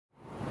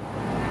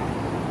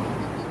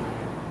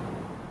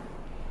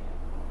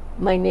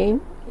My name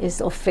is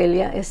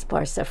Ofelia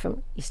Esparza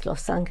from East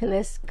Los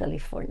Angeles,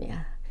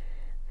 California,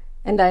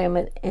 and I am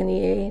an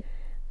NEA,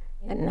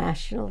 a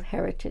National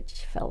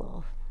Heritage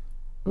Fellow.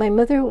 My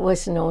mother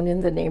was known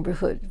in the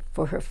neighborhood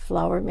for her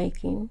flower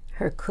making,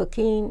 her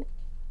cooking,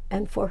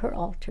 and for her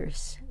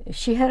altars.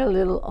 She had a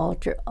little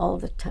altar all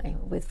the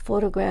time with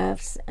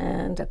photographs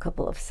and a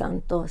couple of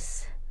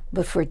santos.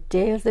 But for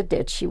Day of the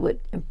Dead, she would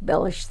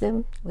embellish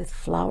them with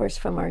flowers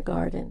from our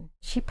garden.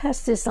 She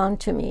passed this on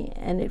to me,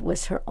 and it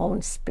was her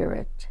own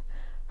spirit,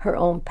 her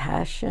own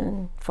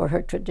passion for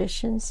her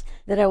traditions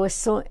that I was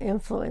so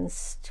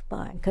influenced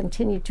by,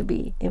 continue to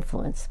be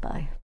influenced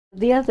by.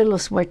 Dia de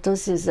los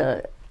Muertos is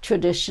a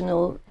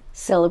traditional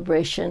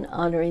celebration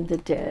honoring the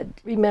dead,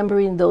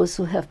 remembering those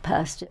who have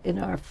passed in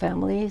our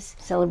families,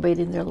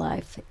 celebrating their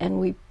life,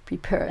 and we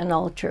prepare an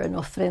altar, an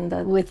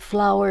ofrenda, with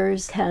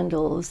flowers,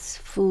 candles,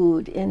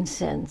 food,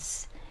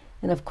 incense,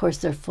 and of course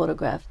their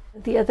photograph.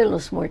 Dia de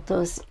los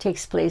Muertos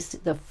takes place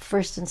the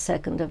 1st and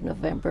 2nd of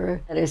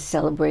November. It is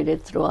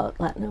celebrated throughout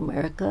Latin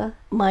America.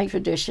 My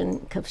tradition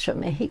comes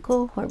from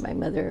Mexico, where my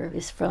mother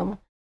is from.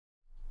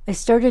 I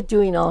started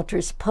doing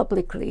altars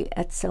publicly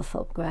at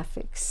Self-Help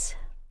Graphics.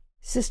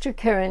 Sister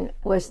Karen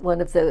was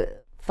one of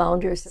the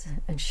founders,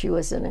 and she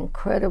was an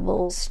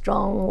incredible,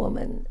 strong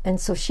woman. And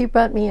so she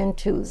brought me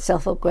into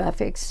Self-Help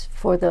Graphics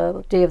for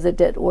the Day of the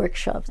Dead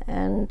workshop,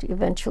 and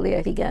eventually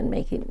I began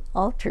making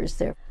altars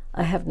there.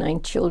 I have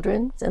 9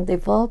 children, and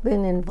they've all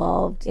been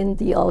involved in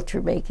the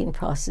altar making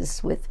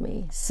process with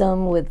me.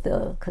 Some with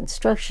the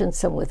construction,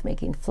 some with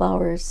making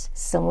flowers,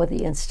 some with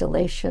the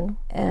installation.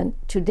 And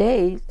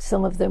today,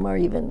 some of them are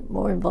even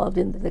more involved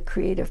in the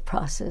creative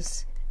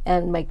process.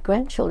 And my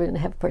grandchildren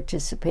have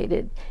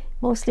participated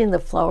mostly in the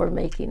flower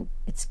making.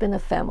 It's been a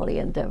family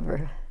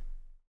endeavor.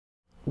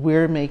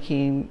 We're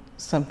making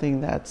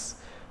something that's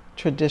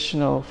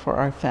traditional for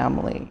our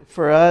family.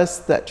 For us,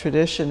 that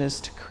tradition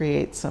is to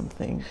create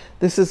something.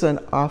 This is an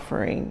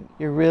offering.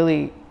 You're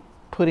really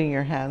putting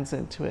your hands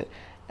into it.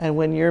 And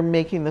when you're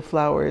making the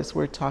flowers,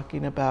 we're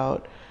talking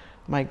about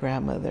my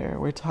grandmother.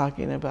 We're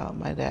talking about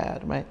my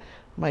dad, my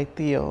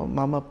tío,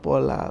 Mama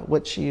Pola,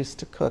 what she used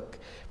to cook.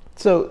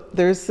 So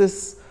there's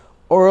this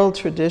oral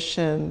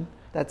tradition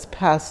that's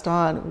passed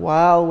on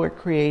while we're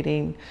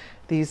creating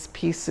these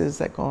pieces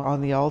that go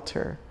on the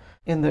altar.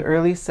 In the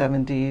early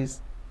 70s,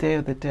 Day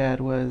of the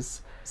Dead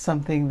was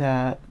something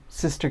that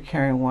Sister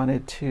Karen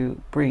wanted to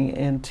bring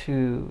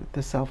into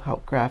the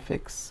Self-Help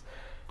Graphics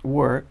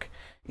work.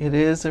 It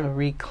is a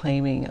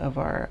reclaiming of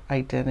our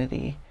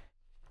identity.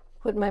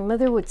 What my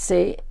mother would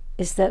say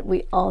is that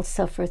we all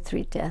suffer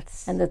 3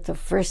 deaths, and that the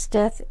first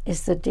death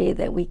is the day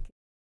that we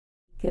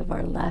give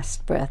our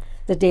last breath,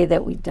 the day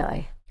that we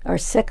die. Our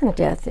second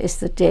death is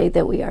the day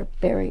that we are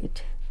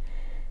buried,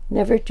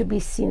 never to be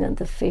seen on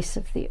the face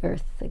of the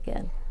earth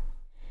again.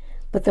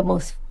 But the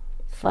most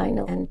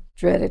final and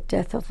dreaded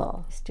death of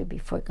all is to be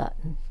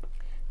forgotten.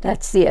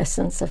 That's the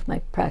essence of my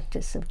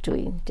practice of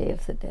doing Day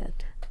of the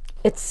Dead.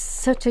 It's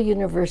such a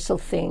universal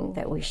thing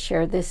that we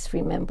share this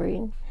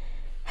remembering,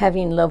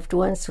 having loved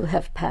ones who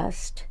have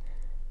passed,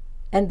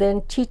 and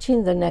then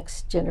teaching the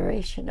next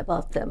generation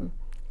about them.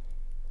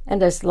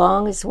 And as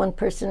long as one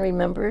person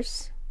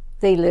remembers,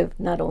 they live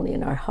not only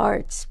in our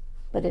hearts,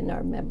 but in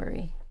our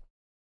memory.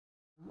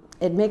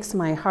 It makes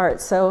my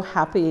heart so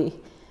happy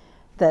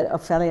that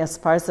Ofelia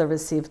Esparza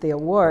received the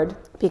award,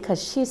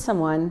 because she's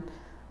someone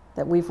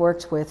that we've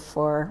worked with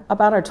for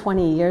about our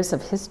 20 years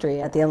of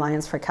history at the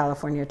Alliance for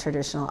California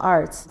Traditional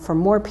Arts. For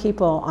more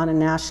people on a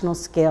national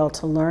scale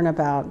to learn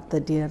about the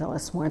Dia de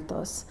los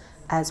Muertos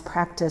as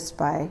practiced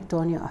by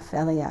Doña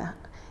Ofelia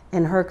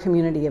in her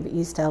community of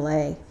East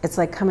LA, it's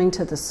like coming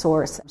to the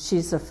source.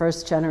 She's a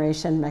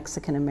first-generation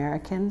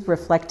Mexican-American,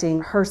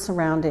 reflecting her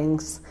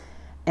surroundings,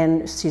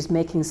 and she's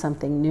making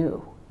something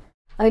new.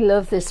 I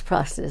love this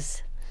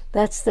process.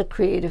 That's the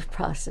creative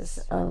process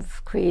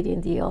of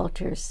creating the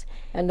altars,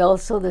 and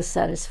also the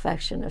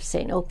satisfaction of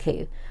saying,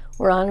 okay,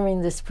 we're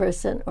honoring this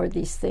person or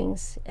these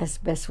things as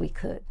best we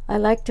could. I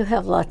like to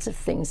have lots of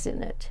things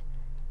in it,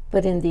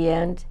 but in the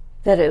end,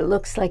 that it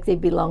looks like they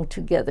belong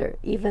together,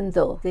 even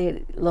though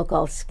they look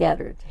all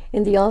scattered.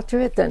 In the altar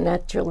at the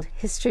Natural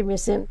History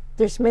Museum,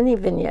 there's many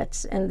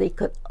vignettes, and they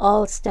could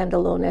all stand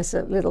alone as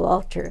a little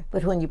altar,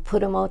 but when you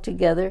put them all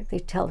together, they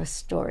tell a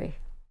story.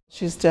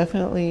 She's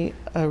definitely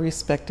a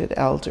respected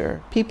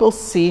elder. People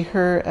see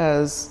her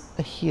as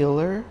a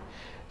healer.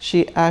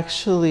 She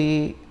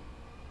actually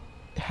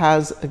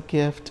has a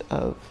gift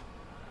of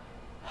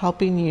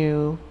helping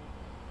you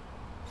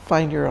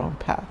find your own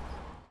path.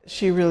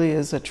 She really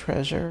is a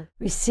treasure.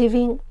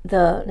 Receiving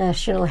the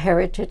National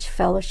Heritage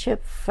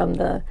Fellowship from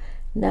the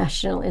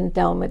National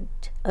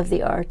Endowment of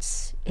the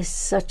Arts is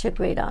such a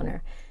great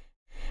honor,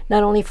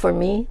 not only for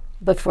me,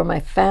 but for my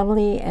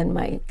family and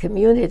my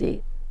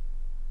community,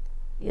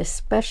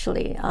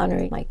 especially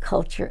honoring my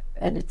culture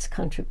and its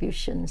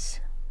contributions.